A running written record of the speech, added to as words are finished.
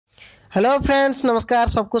Hello friends, नमस्कार।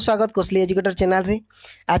 सबको स्वागत कोशली एजुकेटर चैनल रे।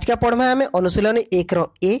 आज का पढ़मा आम अनुशीलन 1 रो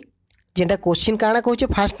ए जेटा क्वेश्चन काना कहूचे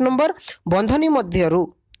फास्ट नंबर बंधनी मध्यरु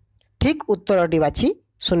ठीक उत्तरटी बाछी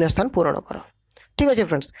शून्य स्थान पूरण कर। ठीक अच्छे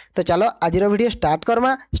फ्रेंड्स, तो चलो आज वीडियो स्टार्ट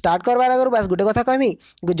करमा। स्टार्ट करवार आगे बस गोटे कथा कहमी,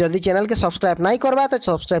 जदि चैनल के सब्सक्राइब नहीं करवा तो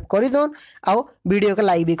सब्सक्राइब कर दौन, आउ वीडियो के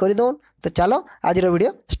लाइक भी कर दौन। तो चलो आज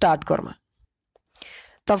वीडियो स्टार्ट करमा।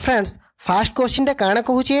 तो फ्रेंड्स फास्ट क्वेश्चन काना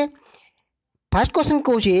कहूचे, फास्ट क्वेश्चन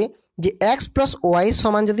कहूचे जे x प्लस वाई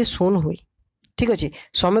समान जदि शून्य हुई, ठीक अच्छे,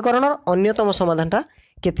 समीकरण अन्यतम समाधानटा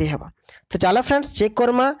केते हेबा। तो चलो फ्रेंड्स चेक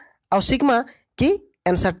करमा आ शिखमा कि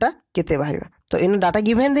आंसरटा केते बाहरिबा। तो इन डाटा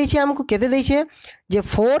गिवन देछे हमको केते देछे जे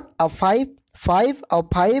 4 और 5 5 और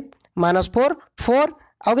 5 -4 4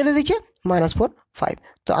 और केते देछे -4 5।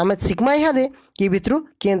 तो आमे शिखमा इहा दे कि भितरु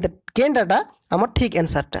केन डाटा हमर ठीक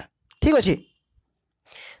आंसरटा। ठीक अच्छे।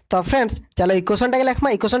 तो फ्रेंड्स चलो इक्वेशनटा के लिखमा।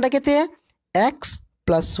 इक्वेशनटा केते है x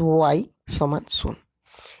प्लस वाई समान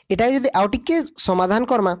शून्य। इटा यदि आउ टिके समाधान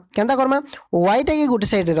करमा केनता करमा, y टा के गोटे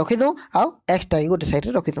साइड रे रखि दो आ x टा के गोटे साइड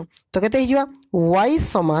रे रखि दो। तो केते हिजबा y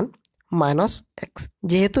समान माइनस x,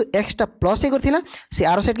 जेहेतु x टा प्लस करथिला से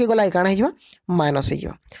आरो साइड के गला काना हिजबा माइनस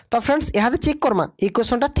हिजबा। तो फ्रेंड्स यहां चेक करमा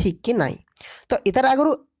इक्वेशन टा ठीक कि नाही। तो इतार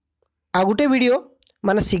आगरु आ गोटे वीडियो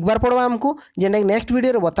माने सिखबार पड़वा हमको, जेना नेक्स्ट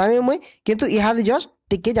वीडियो रे बतावे मुई, किंतु यहां जस्ट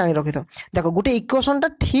टिके जानी रखि दो। देखो गोटे इक्वेशनटा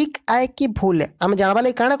ठीक आए कि भूल है आम जानवा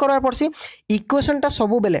लगे काଣା करवार पड़सी। इक्वेशनटा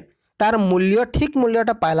सबु बेले तार मूल्य ठीक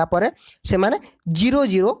मूल्यटा पाइला परे से माने 0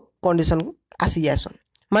 0 कंडीशन को आसी जायसन,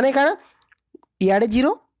 माने काଣା इयाडे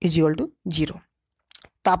 0 = 0,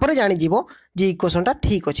 तापर जानी जीवो जे इक्वेशनटा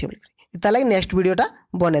ठीक अछि बोली। ता लगे नेक्स्ट वीडियोटा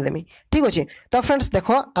बने देमी। ठीक अछि। तो फ्रेंड्स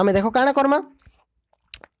देखो आमे देखो काଣା करमा,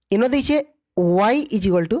 इनो दैछे y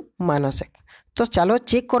 = -x। तो चलो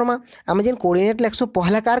चेक करमा आम जेन कोऑर्डिनेट लिखसु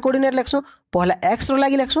पहला कार कोऑर्डिनेट लिखसु, पहला x रो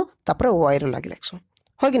लागि लिखसु तापर y रो लागि लिखसु,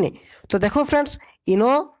 हो कि नहीं। तो देखो फ्रेंड्स इनो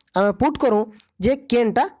आम पुट करूँ जे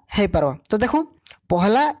केनटा है परवा। तो देखो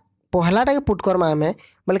पहलाटा के पुट करमा आमे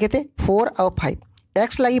बोले केते 4 और 5,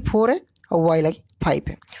 x लागि 4 है और y लागि 5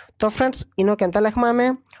 है। तो फ्रेंड्स इनो केनता लिखमा आमे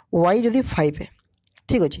y जदि 5 है,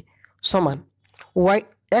 ठीक अछि, समान y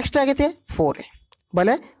x टा केते 4 है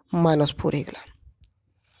बोले -4 हे गला।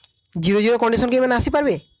 0 0 कंडीशन के मैंने आसी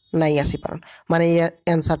पारबे नहीं आसी पारन, माने ये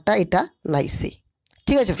आंसरटा इटा नहीं सी।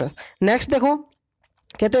 ठीक है फ्रेंड्स। नेक्स्ट देखो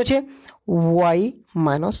केते होचे y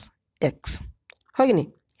 - x, हो कि नहीं।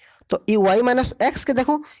 तो ये y - x के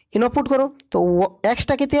देखो इनो पुट करो तो x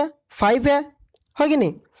टा केते 5 है, हो कि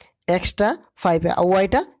नहीं, x टा 5 है और y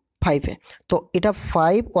टा 5 है। तो इटा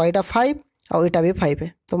 5 y टा 5 और इटा भी 5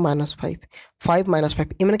 है, तो -5 5 -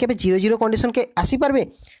 5 इमने के 0 0 कंडीशन के आसी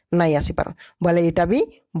पारबे नहीं आसी पार बोले इटा भी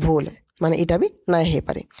भूल है, माने इटा भी नहीं है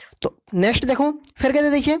पारे। तो नेक्स्ट देखो फिर कहते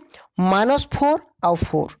देखिए -4 और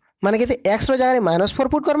 4, माने कहते x रो जगह -4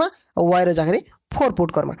 पुट करमा और y रो जगह 4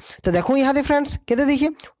 पुट करमा। तो देखो यहाँ दे फ्रेंड्स कहते देखिए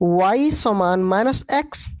y समान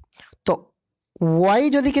 -x। तो y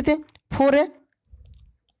जदि कहते 4 है,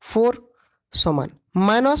 4 समान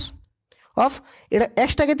माइनस ऑफ इटा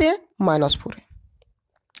x टा कहते -4 है।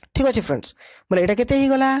 ठीक अच्छे फ्रेंड्स, बोले इटा कहते ही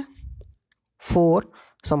गला 4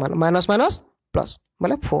 समान माइनस माइनस प्लस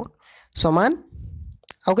बोले 4 समान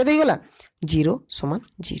आउ के गला 0 समान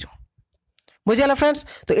 0। बुझिला फ्रेंड्स।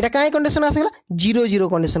 तो इटा काई कंडीशन आसीगला 0 0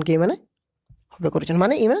 कंडीशन के माने होबे करूछन,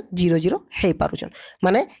 माने इ माने 0 0 हे पारुछन,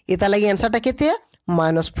 माने इता लागि आंसरटा केते है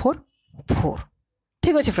 -4 4।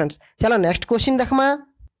 ठीक अछि फ्रेंड्स। चलो नेक्स्ट क्वेश्चन देखमा।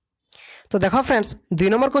 तो देखो फ्रेंड्स 2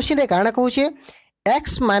 नंबर क्वेश्चन रे काना कहूचे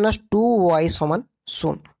x - 2y =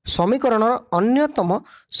 0 समीकरण अन्यतम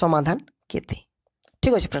समाधान केते।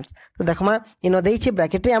 ठीक अच्छे फ्रेंड्स। तो देखमा इनो देइछे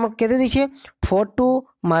ब्रैकेट रे हमर केते देइछे 4 2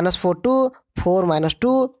 -4 2 4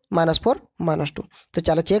 -2 -4 -2। तो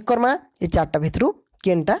चलो चेक करमा ये चारटा भितरु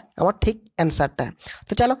केनटा हमर ठीक आंसरटा।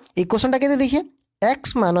 तो चलो इक्वेशनटा केते देखिए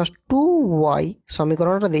x - 2y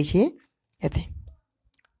समीकरणटा देइछे एते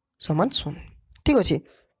समान 0। ठीक अच्छे।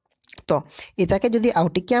 तो इताके जदि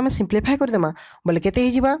आउटिक के हमें सिंप्लीफाई कर देमा बोले केते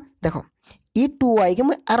ही जिबा। देखो ई 2y के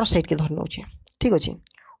मैं आरो साइड के धरनो छे। ठीक अच्छे।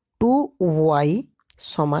 2y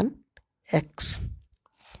समान x,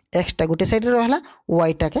 x टा गोटे साइड रे रहला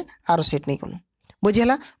y टा के आरो साइड नहीं कोन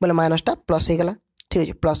बुझिला बोले माइनस टा प्लस हे गला। ठीक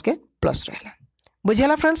है, प्लस के प्लस रहला।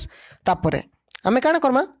 बुझिला फ्रेंड्स। तापरे हमें काना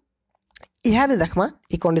करमा इहा दे देखमा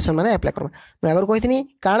ई कंडीशन माने अप्लाई करमा। मैं अगर कहितनी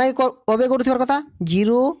काना ओबे करथि कथा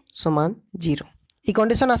 0 समान 0 ई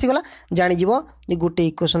कंडीशन आसी गला, जानि जीवो जे गोटे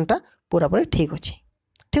इक्वेशनटा पूरा पूरी ठीक अछि।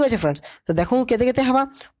 ठीक अछि फ्रेंड्स। तो देखो केते केते हवा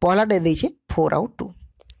पहला डे देइछे 4 और 2।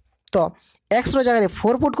 तो x रो जगह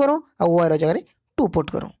 4 पुट करो और y रो जगह 2 पुट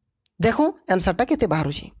करो, देखो आंसरटा केते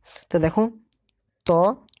बाहर छी। तो देखो तो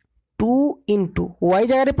 2 × y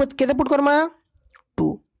जगह केते पुट करमा 2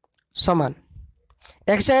 समान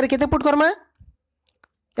एक्स जगह केते पुट करमा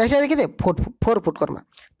एक्स जगह केते 4 पुट करमा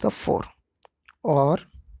तो 4 और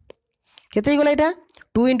केते गला एटा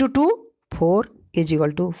 2 into 2 4 इज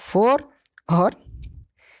इक्वल टू 4 और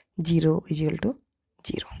 0 इज इक्वल टू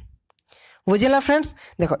 0 बुझेला फ्रेंड्स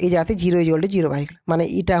देखो ये जाती 0 इज इक्वल टू 0 बाहर माने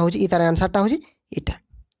इटा हो इतार आंसरटा हो इटा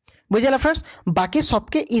बुझेला फ्रेंड्स बाकी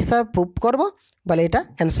सबके हिसाब प्रूफ करबो बोले एटा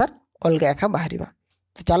आंसर अलग एका बाहर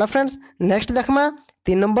तो चलो फ्रेंड्स नेक्स्ट देखमा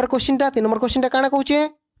 3 नंबर क्वेश्चन काना कहूचे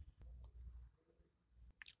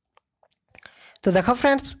तो देखो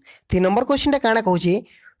फ्रेंड्स 3 नंबर क्वेश्चन काना कहूचे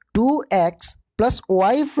 2x plus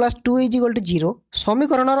y plus 2 is equal to 0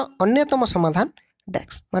 समीकरण अन्यतम समाधान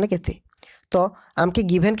डेक्स माने केते तो आमके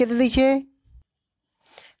गिवन केते दैछे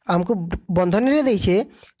आमको बंधन रे दैछे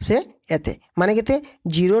से एते माने केते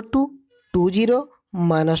 0 टू 20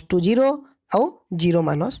 माइनस 20 आउ 0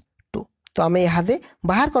 माइनस 2 तो आम यहाँ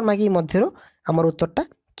बाहर करमा कि मध्य आमर उत्तरटा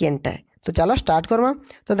केनटा है तो चलो स्टार्ट करमा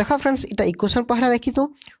तो देखा फ्रेंड्स इटा इक्वेशन पहला लिखी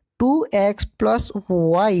तो 2x प्लस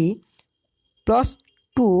y प्लस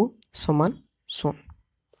 2 समान 0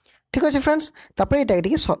 ठीक अच्छे फ्रेंड्स तापर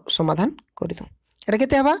ये समाधान कर दो एटा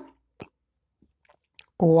केते हबा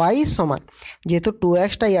y समान जेहेतु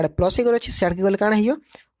 2x टा यार प्लस ही अच्छे सियाड़ के गले काना हियो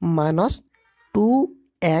माइनस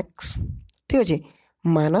 2x ठीक अच्छे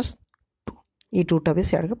माइनस 2 ये 2 टा भी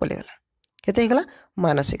सियाड़ के पले गला केते गला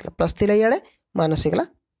माइनस गला प्लस थिला यार माइनस गला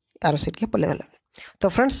आर सेट के पले गला तो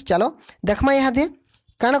फ्रेंड्स चलो देखमा यहाँ दे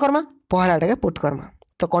काना करमा पहलाटा के पुट करमा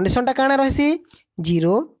तो कंडीशन टा काना रहसी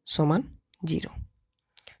 0 समान 0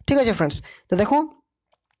 ठीक अच्छे फ्रेंड्स तो देखो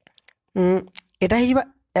एटा ही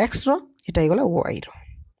एक्स रो एटा गला y रो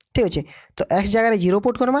ठीक अच्छे तो x जगह 0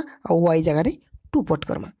 पुट करमा और y जगह 2 पुट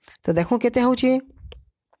करमा तो देखो केते होचे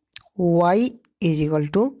y इज इक्वल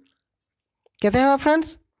टू केते है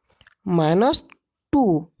फ्रेंड्स माइनस 2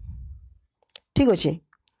 ठीक अच्छे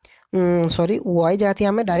सॉरी y जगह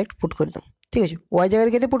आम डायरेक्ट पुट कर दूँ ठीक अच्छे y जगह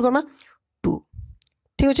केते पुट करमा 2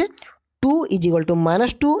 ठीक अच्छे 2 is equal to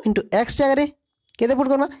minus 2 into x जगह केते पुट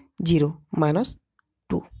करमा 0 माइनस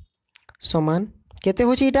 2 समान केते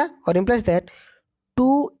होची इटा और implies that 2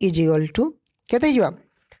 is equal to केते हिजवा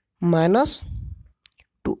माइनस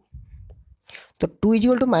 2 तो 2 is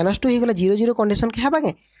equal to minus 2 हिगला 0 0 condition के हबा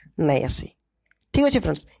के नहीं आसी ठीक अच्छे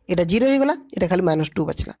फ्रेंड्स एटा 0 हिगला एटा खाली माइनस 2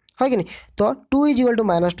 बचला है कि नहीं तो 2 इज इक्वल टू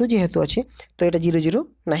माइनस 2 जेहेतु अच्छे तो एटा 0 0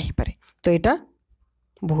 नहीं पारे तो एटा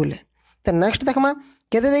भूल है तो नेक्स्ट देखमा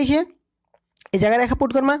केते दैछे ए जगह रेखा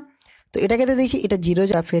पुट करमा तो एटा केते दैछे एटा 0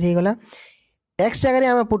 जा फेर हिगला x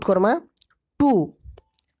जगह आम पुट करमा 2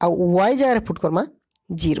 और y जगह पुट करमा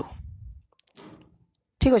 0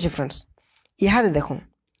 ठीक अच्छे फ्रेंड्स यहाँ देखो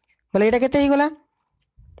बोले एटा केते हिगला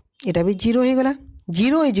एटा भी 0 हिगला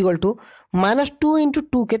 0 is equal to minus 2 into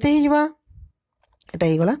 2 केते हिजवा एटा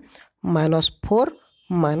हिगला माइनस 4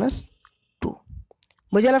 माइनस 2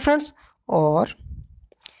 बुझला फ्रेंड्स और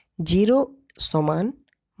 0 समान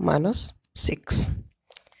माइनस 6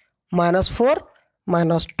 माइनस 4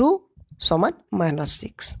 माइनस 2 समान माइनस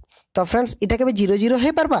 6 तो फ्रेंड्स इटा के 0 0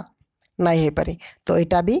 है पारबा नहीं है पारे तो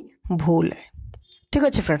इटा भी भूल है ठीक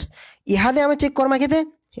अच्छे फ्रेंड्स यहाँ आम चेक करमा केते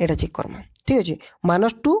एटा चेक करमा ठीक अच्छे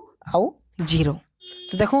माइनस 2 आउ 0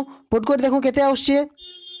 तो देखो पुट कर देखो केते आउछे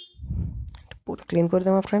पूरा क्लीन कर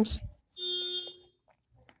देमा फ्रेंड्स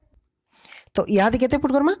तो यहाँ केते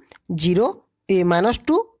पुट करमा 0 माइनस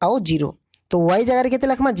 2 आउ 0 तो y जगह केते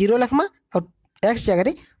लिखमा 0 लिखमा और x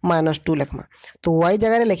जगह माइनस 2 लिखमा तो y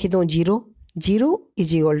जगह लिखी दो 0 0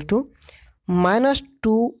 is equal to minus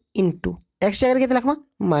 2 into x जगह केते लिखमा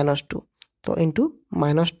माइनस 2 तो इंटू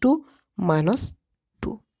माइनस 2 माइनस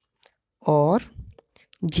 2 और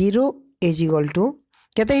 0 इज इक्वल टू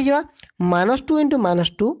केते ही जवा माइनस 2 इंटू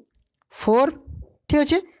माइनस 2 4 ठीक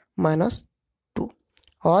अच्छे माइनस 2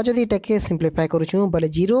 और जदि एटा के सिंप्लीफाई करूँ बोले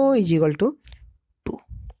 0 इज इक्वल टू 2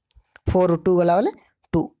 4 2 गला बोले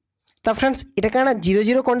 2 तो फ्रेंड्स इटा काना 0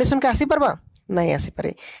 0 कंडीशन के आसी पारबा नहीं आसी पारे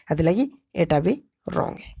हाथी लगी एटा भी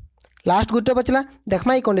रॉन्ग है लास्ट गोटे बचला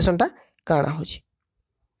देखमा ये कंडीशनटा काना हो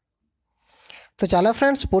तो चलो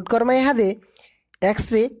फ्रेंड्स पुट करमा यहाँ दे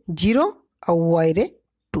एक्स रे 0 और y रे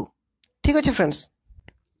 2 ठीक अच्छे फ्रेंड्स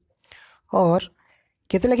और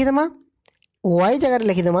केते लिखी देमा y जगह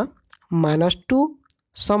लिखी देमा माइनस 2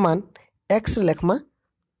 समान एक्स लिखमा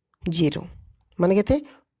 0 माने केते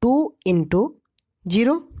 2 इंटू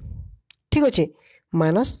 0 ठीक अच्छे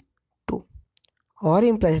माइनस 2 और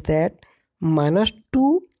इम्प्लाइज दैट माइनस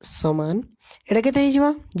 2 समान एटा केते ही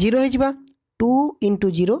जिवा 0 ही जिवा 2 इंटू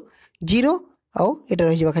 0 0 आउ एटा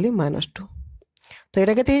रही जावा खाली माइनस 2 तो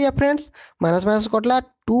एटा केते ही जा friends minus minus catla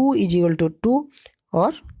 2 is equal to 2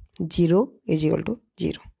 और 0 इज इक्वल टू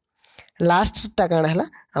 0 लास्ट टा काना हला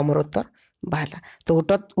हमर उत्तर बाहरला तो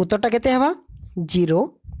उत्तरटा केते हवा 0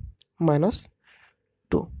 माइनस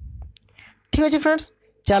 2 ठीक अच्छे फ्रेंड्स।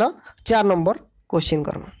 चलो 4 नंबर क्वेश्चन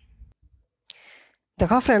करमा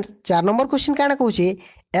देखो फ्रेंड्स 4 नंबर क्वेश्चन काना कहूँ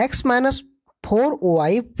x minus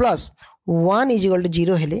 4y plus 1 is equal to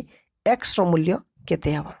 0 हेले x रो मूल्य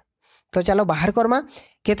केते हवा तो चलो बाहर करमा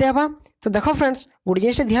केते हवा तो देखो फ्रेंड्स गोटे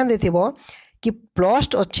जिनिस ध्यान देथिबो कि प्लस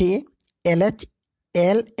अच्छी L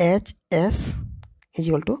H S is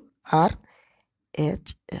equal to R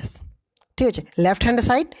H S ठीक अच्छे left hand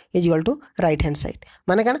side is equal to right hand side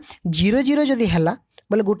माने क्या 0 0 जदि है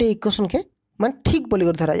बोले गोटे इक्वेशन के माने ठीक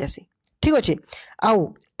बोली धरा जासी ठीक अच्छे आउ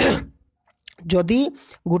जदि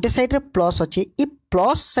गोटे साइड रे प्लस अच्छे ये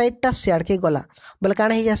प्लस साइडटा सियाड़ के गला बोले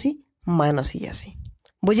काण हो जासी माइनस हो जासी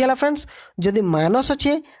बुझीगला फ्रेंड्स जदि माइनस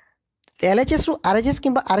अच्छे एलएचएस रु आरएचएस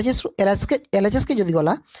किंबा आरएचएस रु एलएचएस के जदि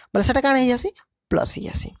गला बोले सेटा काण हो जासी प्लस हो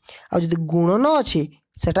जासी आ जदि गुणन अच्छे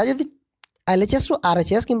सेटा जदि एलएचएस रु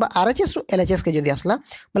आरएचएस किंबा आरएचएस रु एलएचएस के जदि आसला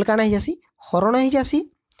बोले काण हो जासी हरण हो जासी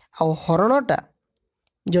आ हरणटा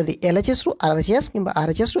जदि एलएचएस रु आरएचएस किंबा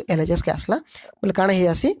आरएचएस रु एलएचएस के आसला बोले काण हो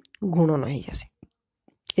जासी गुणन हो जासी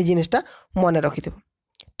ए जिनिसटा मन रखिथिबो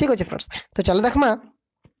ठीक अच्छे फ्रेंड्स। तो चलो देखमा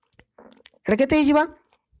एटा केते हो जिबा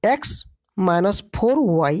x minus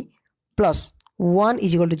 4y plus 1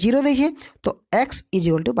 is equal to 0 देखिए तो x इज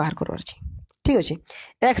इक्वल टू बाहर करवार छी ठीक अच्छे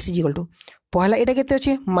x इज इक्वल टू पहला एटा केते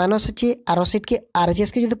अच्छे माइनस अच्छे आर साइड के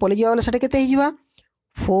आरएचएस के जदि पले जिबा वाला सेटा केते हो जिबा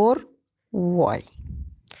 4y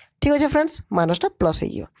ठीक अच्छे फ्रेंड्स माइनसटा प्लस हो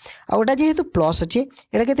जिबा आ ओटा जेहेतु प्लस अच्छे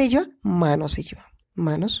एटा केते हो जिबा माइनस हो जिबा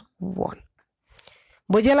माइनस 1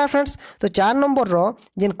 बुझीगला फ्रेंड्स। तो 4 नंबर रो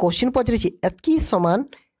जेन क्वेश्चन पचरी एतकी समान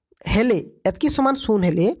हेले एतकी समान शून्य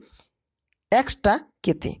हेले एक्स टा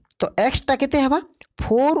केते तो एक्स टा केते हवा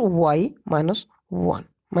 4y माइनस 1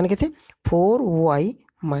 माने केते 4y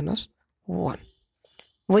माइनस 1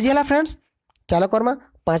 बुझीगला फ्रेंड्स। चलो करमा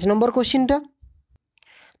 5 नंबर क्वेश्चन टा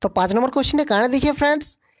तो 5 नंबर क्वेश्चन काना देखिए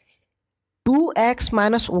friends 2x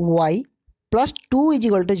minus y plus 2 is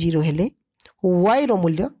equal to 0 हेले y रो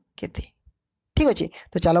मूल्य केते ठीक अच्छे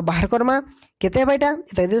तो चलो बाहर करमा केते बेटा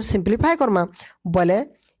ये सिंप्लीफाई करमा बोले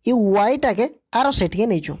ये y टा के आर साइड के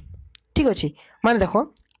नहीं ठीक अच्छे माने देखो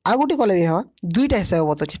आ गोटे कले भी हाँ दुईटा हिसाब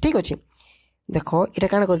बताऊँ ठीक अच्छे देखो ये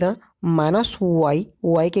काण कर माइनस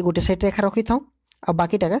y के गोटे साइड रेखा रखी था और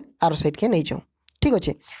बाकी टाका आर साइड के नहीं जाऊँ ठीक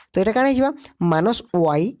अच्छे तो ये काण हो माइनस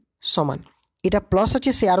y समान इटा प्लस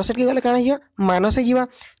अच्छे से आर साइड के गले काण हो माइनस हो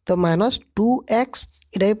तो माइनस 2x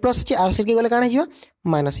इटा भी प्लस अच्छे आर साइड के गले काण हो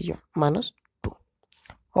माइनस हो माइनस 2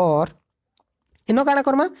 और इन काण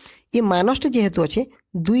करमा ये माइनस टे जेहेतु अच्छे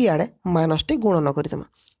दुई आड़े माइनस टे गुणन करदेमा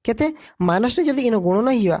केते माइनस टे जदि इन गुणन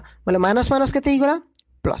हो बोले माइनस माइनस केते हो गला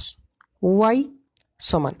प्लस y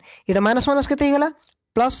समान इटा माइनस माइनस केते हो गला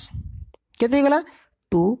प्लस केते हो गला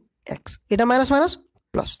 2x इटा माइनस माइनस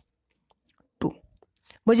प्लस 2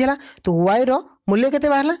 बुझीला तो y रो मूल्य केते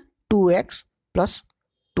बाहरला 2x प्लस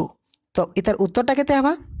 2 तो इतार उत्तरटा केते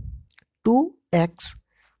हवा 2x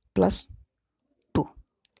प्लस 2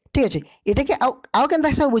 ठीक अच्छे ये के आउ केनता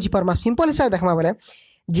हिसाब बुझी पारमा सिंपल हिसाब देखमा बोले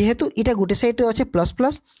जेहेतु इटा गोटे साइड अच्छे प्लस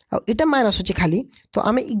प्लस आ इटा माइनस अच्छे खाली तो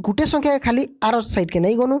आम गोटे संख्या खाली आर साइड के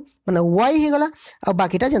नहीं गनु माने y हो गला आ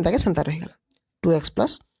बाकीटा जनता के सेंता रही गला 2x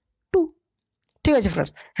प्लस 2 ठीक अच्छे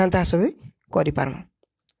फ्रेंड्स हेंता हिसाब करि पारमा।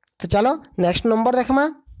 तो चलो नेक्स्ट नंबर देखमा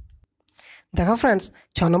देखो फ्रेंड्स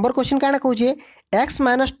 6 नंबर क्वेश्चन काना कहूँ x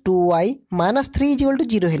minus 2y minus 3 is equal to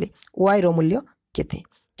 0 हेले y रो मूल्य केते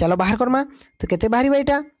चलो बाहर करमा तो केते बाहरी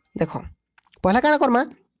बेटा देखो पहला काना करमा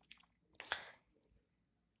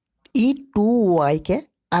ई 2y के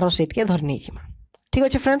आर साइड के धरनी जिमा ठीक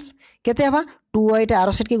अच्छे फ्रेंड्स केते हवा 2y टा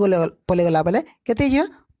आर साइड के गले पले गला बेले केते जिवा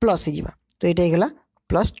प्लस जिवा तो एटा गला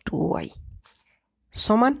प्लस 2y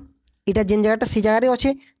समान इटा जेन जगह सी जगह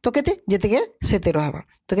अच्छे तो केते जेते के सेते रहबा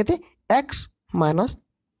तो केते x माइनस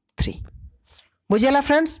 3 बुझीगला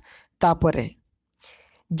फ्रेंड्स। तापरे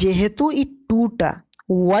जेहेतु ई 2 टा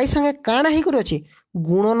y संगे काना ही कर अछि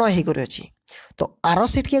गुणन ही कर अछि तो आर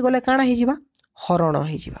साइड के गले काना ही जिवा हरण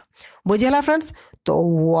हो जिवा बुझीगला फ्रेंड्स। तो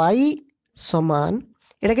y समान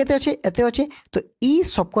एटा केते अच्छे एते अच्छे तो ई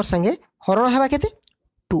सबकर संगे हरण हेबा केते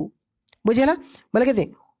 2 बुझीगला बोले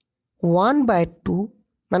केते 1/2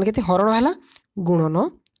 मान केते हरण हला गुणन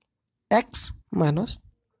x माइनस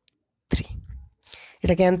 3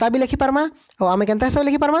 एटा केनता भी लिखि पारमा और आमे केनता सब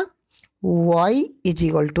लिखि पारमा y is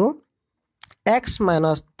equal to x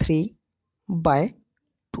minus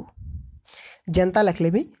 3/2 जनता लिखले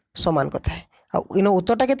भी समान कथा है और इन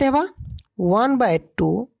उत्तरटा केते हेबा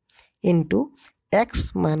 1/2 इंटू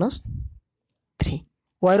x माइनस 3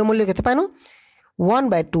 y रो मूल्य केते पानो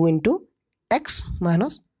 1/2 इंटू x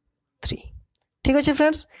माइनस 3 ठीक अच्छे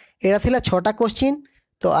फ्रेंड्स एटा थिला 6टा क्वेश्चन।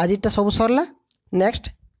 तो आज सब सरला। Next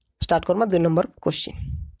start Karma 2 number question.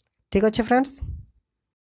 ठीक अच्छे फ्रेंड्स।